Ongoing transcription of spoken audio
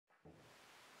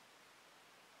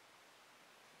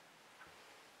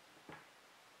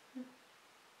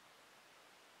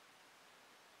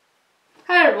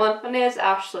everyone, my name is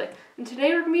Ashley, and today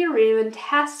we're going to be reading a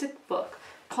fantastic book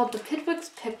called The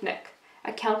Pickwicks Picnic,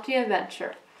 a County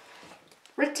Adventure.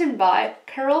 Written by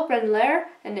Carol Brendler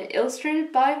and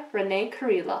illustrated by Renee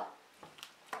Carilla.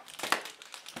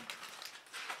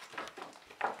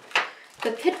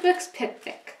 The Pickwicks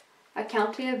Picnic, a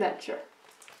County Adventure.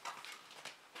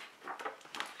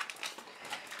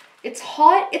 It's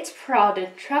hot, it's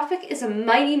crowded, traffic is a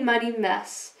mighty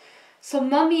mess. So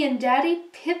Mummy and Daddy,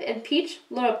 Pip and Peach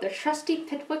load up their trusty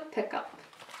Pickwick pickup.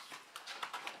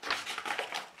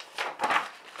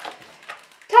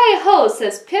 Hi-ho,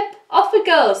 says Pip. Off we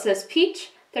go, says Peach.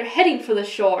 They're heading for the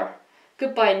shore.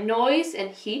 Goodbye noise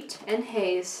and heat and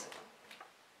haze.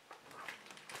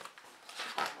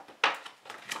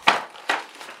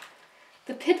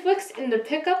 The Pickwicks in their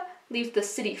pickup leave the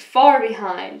city far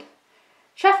behind.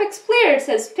 Traffic's cleared,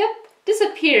 says Pip.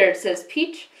 Disappeared, says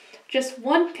Peach. Just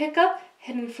one pickup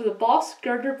heading for the Boss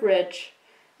Girder Bridge.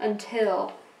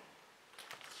 Until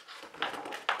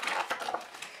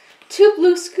two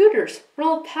blue scooters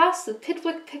roll past the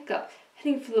Pickwicks pickup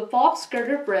heading for the Boss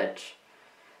Girder Bridge.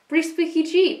 3 squeaky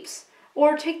jeeps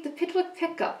overtake the Pickwicks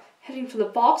pickup heading for the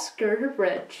Boss Girder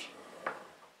Bridge.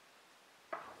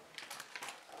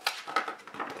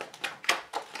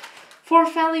 Four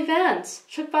family vans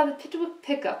shook by the Pickwicks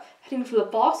pickup heading for the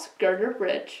Boss Girder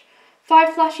Bridge.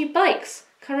 5 flashy bikes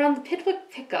come around the Pickwicks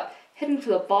pickup heading for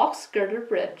the Boss Girder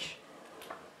Bridge.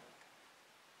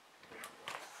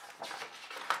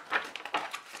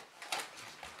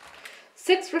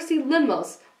 Six rusty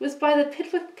limos whiz by the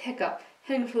Pickwicks pickup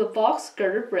heading for the Boss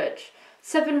Girder Bridge.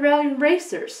 7 rallying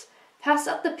racers pass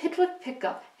up the Pickwicks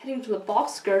pickup heading for the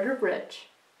Boss Girder Bridge.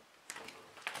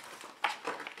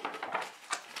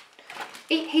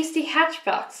 8 hasty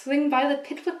hatchbacks swing by the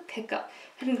Pickwicks pickup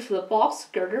heading for the Boss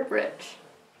Girder Bridge.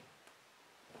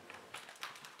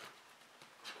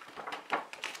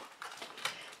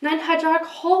 9 hydraulic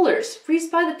haulers breeze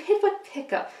by the Pickwicks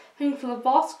pickup heading for the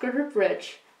Boss Girder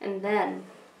Bridge. And then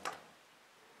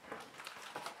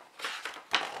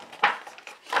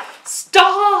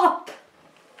stop!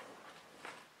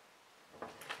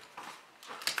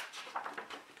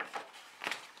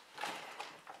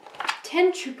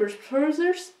 10 troopers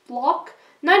cruisers block,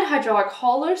 9 hydraulic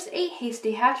haulers, 8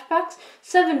 hasty hatchbacks,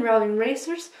 7 rallying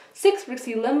racers, 6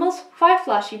 Rixie limos, 5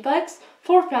 flashy bikes,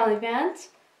 4 family vans,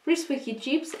 3 squeaky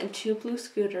jeeps, and 2 blue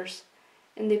scooters.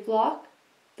 And they block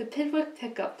the Pickwicks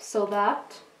pickup so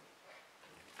that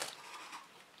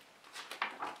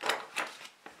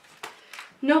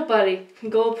nobody can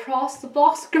go across the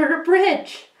Boss Girder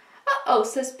Bridge. Uh-oh,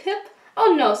 says Pip.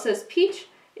 Oh no, says Peach.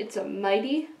 It's a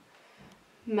mighty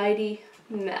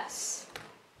mess.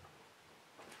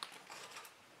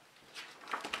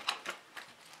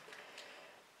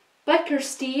 Biker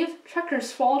Steve, Trucker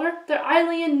Swalder, they're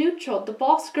idling in neutral at the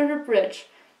Boss Girder Bridge,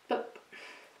 but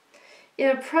in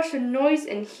a crush of noise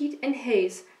and heat and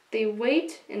haze, they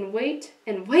wait and wait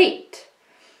and wait.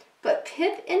 But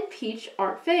Pip and Peach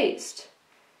aren't fazed.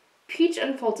 Peach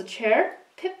unfolds a chair,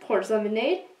 Pip pours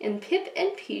lemonade, and Pip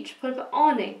and Peach put up an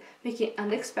awning, making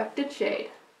unexpected shade.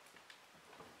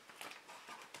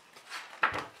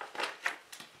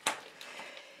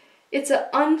 It's an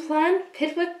unplanned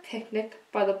Pickwicks picnic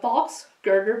by the Boss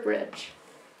Girder Bridge.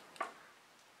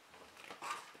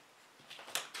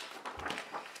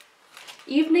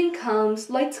 Evening comes,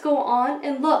 lights go on,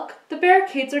 and look, the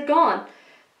barricades are gone.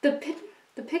 The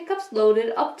pickup's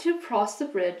loaded up to cross the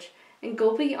bridge and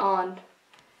go beyond.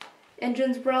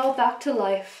 Engines growl back to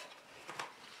life.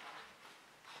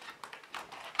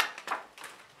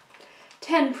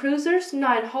 10 cruisers,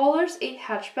 9 haulers, 8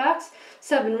 hatchbacks,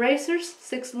 7 racers,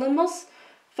 6 limos,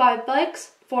 5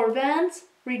 bikes, 4 vans,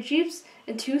 3 jeeps,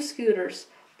 and 2 scooters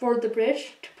board the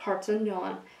bridge to parts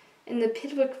unknown. And the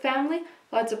Pickwicks family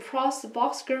rides across the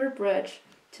Boss Girder Bridge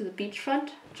to the beachfront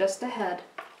just ahead.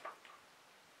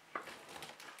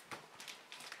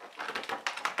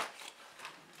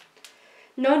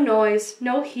 No noise,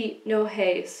 no heat, no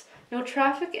haze, no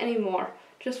traffic anymore,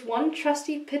 just one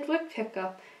trusty Pickwicks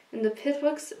pickup and the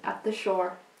Pickwicks at the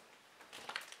shore.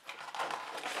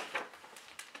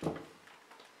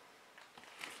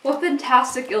 What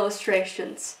fantastic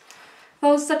illustrations. That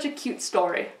was such a cute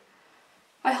story.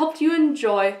 I hope you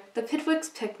enjoy the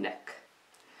Pickwicks Picnic.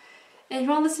 And if you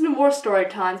want to listen to more story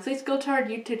times, please go to our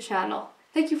YouTube channel.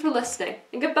 Thank you for listening,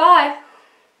 and goodbye!